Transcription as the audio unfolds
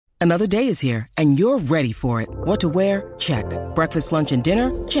Another day is here, and you're ready for it. What to wear? Check. Breakfast, lunch, and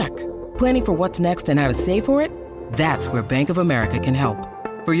dinner? Check. Planning for what's next and how to save for it? That's where Bank of America can help.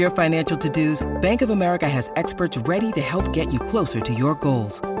 For your financial to-dos, Bank of America has experts ready to help get you closer to your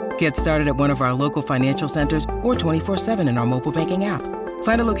goals. Get started at one of our local financial centers or 24/7 in our mobile banking app.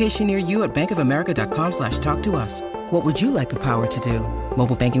 Find a location near you at bankofamerica.com/talktous. What would you like the power to do?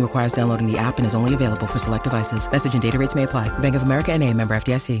 Mobile banking requires downloading the app and is only available for select devices. Message and data rates may apply. Bank of America N.A., member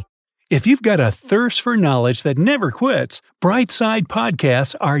FDIC. If you've got a thirst for knowledge that never quits, Brightside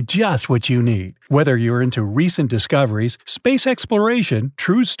Podcasts are just what you need. Whether you're into recent discoveries, space exploration,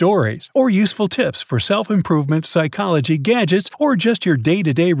 true stories, or useful tips for self-improvement, psychology, gadgets, or just your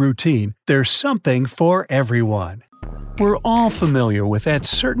day-to-day routine, there's something for everyone. We're all familiar with that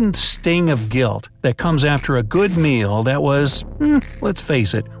certain sting of guilt that comes after a good meal that was, let's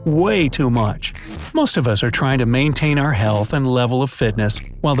face it, way too much. Most of us are trying to maintain our health and level of fitness,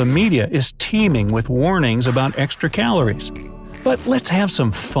 while the media is teeming with warnings about extra calories. But let's have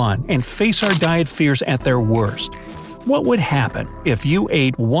some fun and face our diet fears at their worst. What would happen if you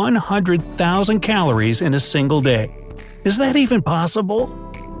ate 100,000 calories in a single day? Is that even possible?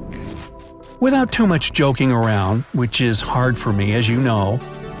 Without too much joking around, which is hard for me as you know,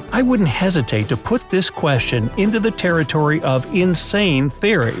 I wouldn't hesitate to put this question into the territory of insane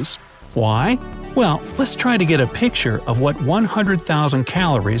theories. Why? Well, let's try to get a picture of what 100,000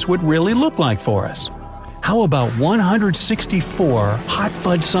 calories would really look like for us. How about 164 hot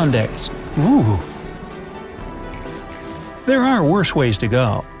fudge sundaes? Ooh! There are worse ways to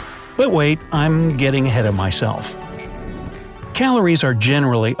go. But wait, I'm getting ahead of myself. Calories are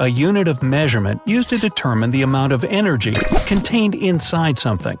generally a unit of measurement used to determine the amount of energy contained inside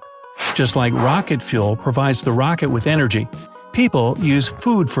something. Just like rocket fuel provides the rocket with energy, people use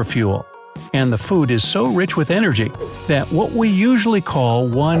food for fuel. And the food is so rich with energy that what we usually call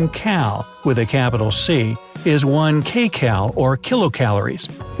 1 cal with a capital C is 1 kcal or kilocalories,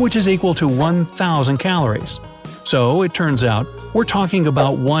 which is equal to 1,000 calories. So it turns out we're talking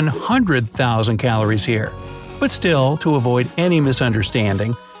about 100,000 calories here. But still, to avoid any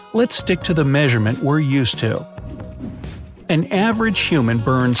misunderstanding, let's stick to the measurement we're used to. An average human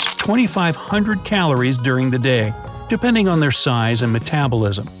burns 2,500 calories during the day, depending on their size and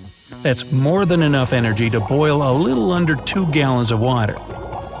metabolism. That's more than enough energy to boil a little under 2 gallons of water.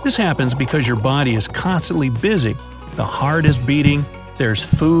 This happens because your body is constantly busy, the heart is beating, there's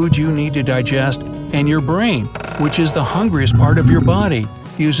food you need to digest, and your brain, which is the hungriest part of your body,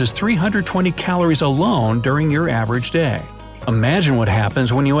 uses 320 calories alone during your average day. Imagine what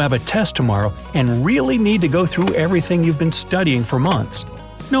happens when you have a test tomorrow and really need to go through everything you've been studying for months.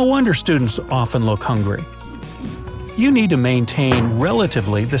 No wonder students often look hungry. You need to maintain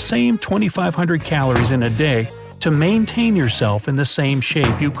relatively the same 2,500 calories in a day to maintain yourself in the same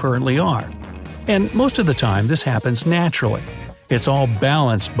shape you currently are. And most of the time this happens naturally. It's all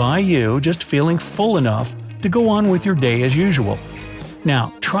balanced by you just feeling full enough to go on with your day as usual.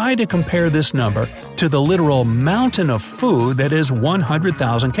 Now, try to compare this number to the literal mountain of food that is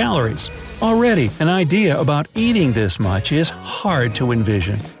 100,000 calories. Already, an idea about eating this much is hard to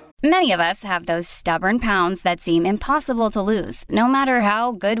envision. Many of us have those stubborn pounds that seem impossible to lose, no matter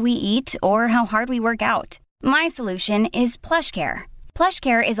how good we eat or how hard we work out. My solution is PlushCare.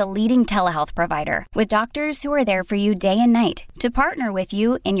 PlushCare is a leading telehealth provider with doctors who are there for you day and night to partner with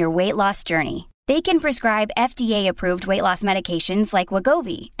you in your weight loss journey. They can prescribe FDA-approved weight loss medications like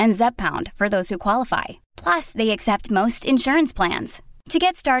Wegovy and Zepbound for those who qualify. Plus, they accept most insurance plans. To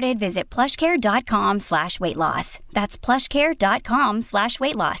get started, visit plushcare.com/weightloss. That's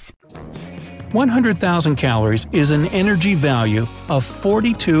plushcare.com/weightloss. 100,000 calories is an energy value of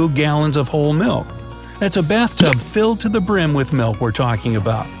 42 gallons of whole milk. That's a bathtub filled to the brim with milk we're talking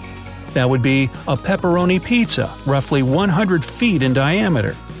about. That would be a pepperoni pizza, roughly 100 feet in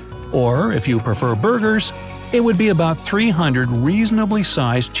diameter. Or, if you prefer burgers, it would be about 300 reasonably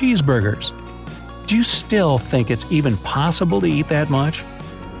sized cheeseburgers. Do you still think it's even possible to eat that much?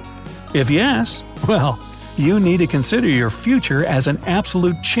 If yes, well, you need to consider your future as an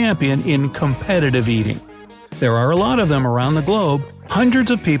absolute champion in competitive eating. There are a lot of them around the globe. Hundreds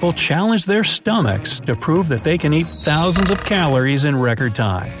of people challenge their stomachs to prove that they can eat thousands of calories in record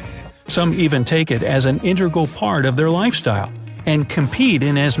time. Some even take it as an integral part of their lifestyle and compete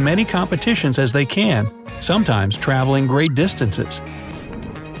in as many competitions as they can, sometimes traveling great distances.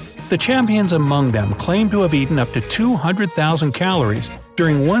 The champions among them claim to have eaten up to 200,000 calories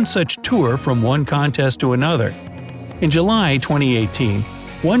during one such tour from one contest to another. In July 2018,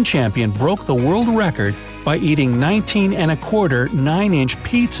 one champion broke the world record by eating 19 1/4 9-inch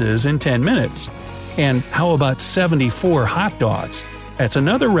pizzas in 10 minutes. And how about 74 hot dogs? That's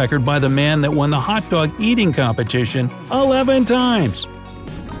another record by the man that won the hot dog eating competition 11 times.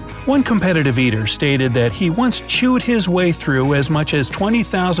 One competitive eater stated that he once chewed his way through as much as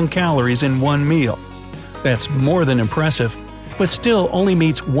 20,000 calories in one meal. That's more than impressive, but still only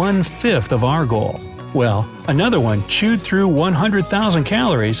meets 1/5 of our goal. Well, another one chewed through 100,000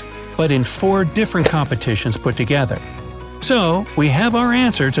 calories, but in 4 different competitions put together. So, we have our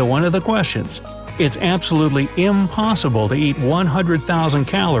answer to one of the questions. It's absolutely impossible to eat 100,000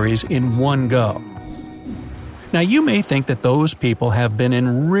 calories in one go. Now you may think that those people have been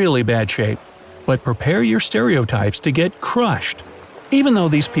in really bad shape, but prepare your stereotypes to get crushed. Even though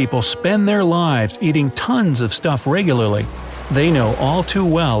these people spend their lives eating tons of stuff regularly, they know all too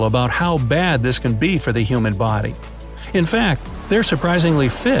well about how bad this can be for the human body. In fact, they're surprisingly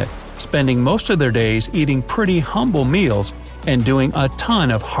fit, spending most of their days eating pretty humble meals and doing a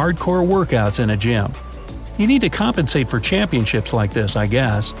ton of hardcore workouts in a gym. You need to compensate for championships like this, I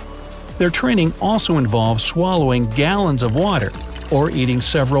guess. Their training also involves swallowing gallons of water or eating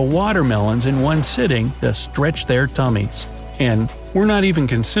several watermelons in one sitting to stretch their tummies. And we're not even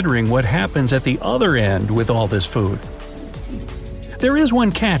considering what happens at the other end with all this food. There is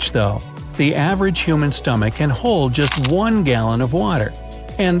one catch though. The average human stomach can hold just 1 gallon of water.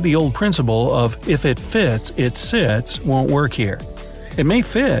 And the old principle of if it fits, it sits won't work here. It may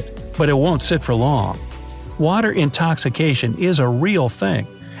fit, but it won't sit for long. Water intoxication is a real thing,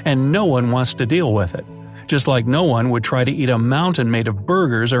 and no one wants to deal with it. Just like no one would try to eat a mountain made of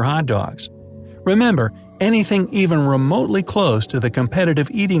burgers or hot dogs. Remember, anything even remotely close to the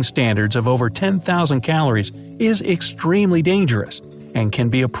competitive eating standards of over 10,000 calories is extremely dangerous and can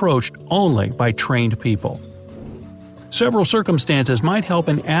be approached only by trained people. Several circumstances might help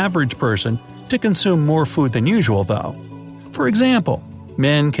an average person to consume more food than usual, though. For example,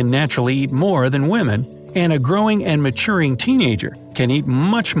 men can naturally eat more than women, and a growing and maturing teenager can eat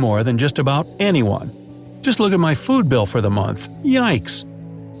much more than just about anyone. Just look at my food bill for the month. Yikes!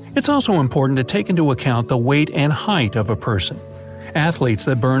 It's also important to take into account the weight and height of a person. Athletes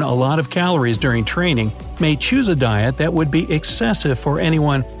that burn a lot of calories during training may choose a diet that would be excessive for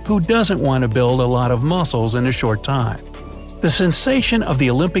anyone who doesn't want to build a lot of muscles in a short time. The sensation of the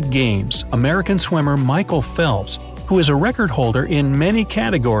Olympic Games, American swimmer Michael Phelps, who is a record holder in many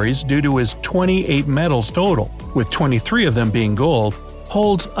categories due to his 28 medals total, with 23 of them being gold,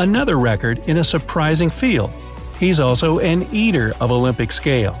 holds another record in a surprising field. He's also an eater of Olympic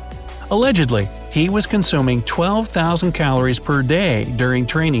scale. Allegedly, he was consuming 12,000 calories per day during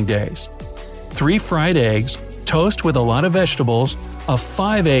training days. 3 fried eggs, toast with a lot of vegetables, a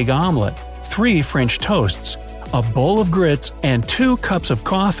 5-egg omelet, 3 French toasts, a bowl of grits, and 2 cups of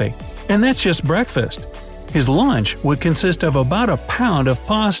coffee. And that's just breakfast. His lunch would consist of about a pound of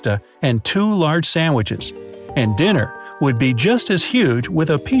pasta and 2 large sandwiches. And dinner would be just as huge with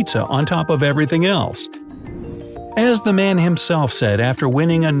a pizza on top of everything else. As the man himself said after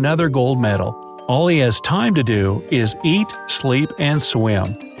winning another gold medal, all he has time to do is eat, sleep, and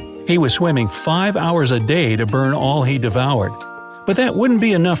swim. He was swimming 5 hours a day to burn all he devoured. But that wouldn't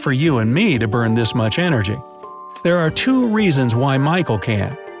be enough for you and me to burn this much energy. There are 2 reasons why Michael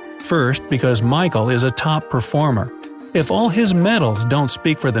can. First, because Michael is a top performer. If all his medals don't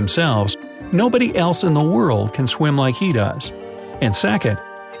speak for themselves, nobody else in the world can swim like he does. And second,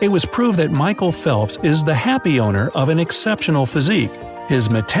 it was proved that Michael Phelps is the happy owner of an exceptional physique.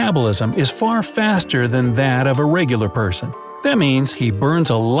 His metabolism is far faster than that of a regular person. That means he burns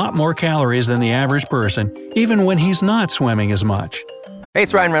a lot more calories than the average person, even when he's not swimming as much. Hey,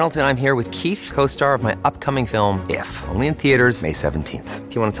 it's Ryan Reynolds, and I'm here with Keith, co-star of my upcoming film, If, only in theaters May 17th.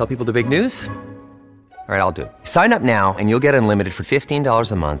 Do you want to tell people the big news? All right, I'll do it. Sign up now and you'll get unlimited for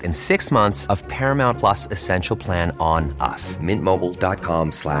 $15 a month and 6 months of Paramount Plus Essential Plan on us.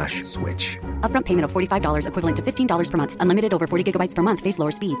 MintMobile.com/switch. Upfront payment of $45 equivalent to $15 per month. Unlimited over 40 gigabytes per month. Face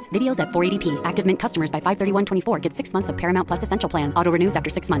lower speeds. Videos at 480p. Active Mint customers by 531.24 get 6 months of Paramount Plus Essential Plan. Auto renews after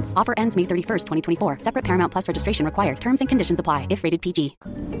 6 months. Offer ends May 31st, 2024. Separate Paramount Plus registration required. Terms and conditions apply if rated PG.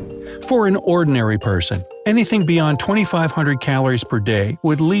 For an ordinary person, anything beyond 2,500 calories per day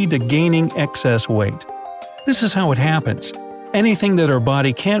would lead to gaining excess weight. This is how it happens. Anything that our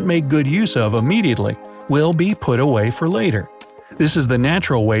body can't make good use of immediately will be put away for later. This is the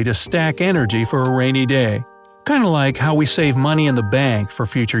natural way to stack energy for a rainy day. Kind of like how we save money in the bank for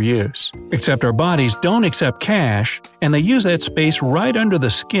future use. Except our bodies don't accept cash, and they use that space right under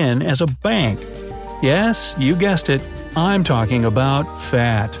the skin as a bank. Yes, you guessed it, I'm talking about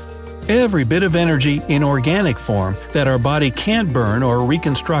fat. Every bit of energy in organic form that our body can't burn or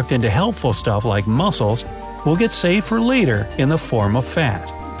reconstruct into helpful stuff like muscles will get saved for later in the form of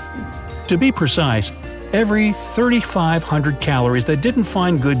fat. To be precise, Every 3,500 calories that didn't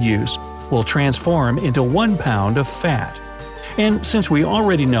find good use will transform into 1 pound of fat. And since we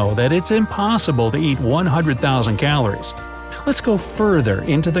already know that it's impossible to eat 100,000 calories, let's go further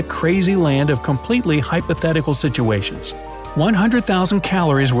into the crazy land of completely hypothetical situations. 100,000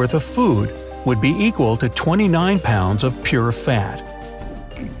 calories worth of food would be equal to 29 pounds of pure fat.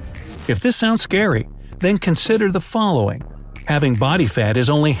 If this sounds scary, then consider the following. Having body fat is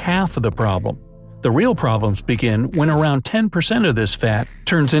only half of the problem. The real problems begin when around 10% of this fat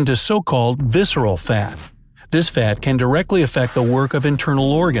turns into so-called visceral fat. This fat can directly affect the work of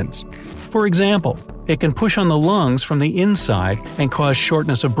internal organs. For example, it can push on the lungs from the inside and cause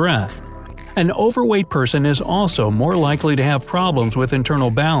shortness of breath. An overweight person is also more likely to have problems with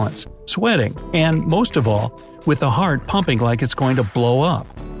internal balance, sweating, and, most of all, with the heart pumping like it's going to blow up.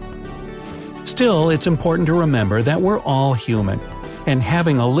 Still, it's important to remember that we're all human, and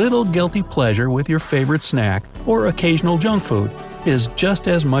having a little guilty pleasure with your favorite snack or occasional junk food is just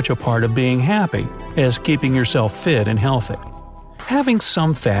as much a part of being happy as keeping yourself fit and healthy. Having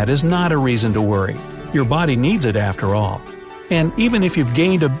some fat is not a reason to worry. Your body needs it after all. And even if you've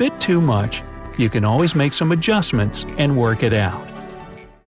gained a bit too much, you can always make some adjustments and work it out.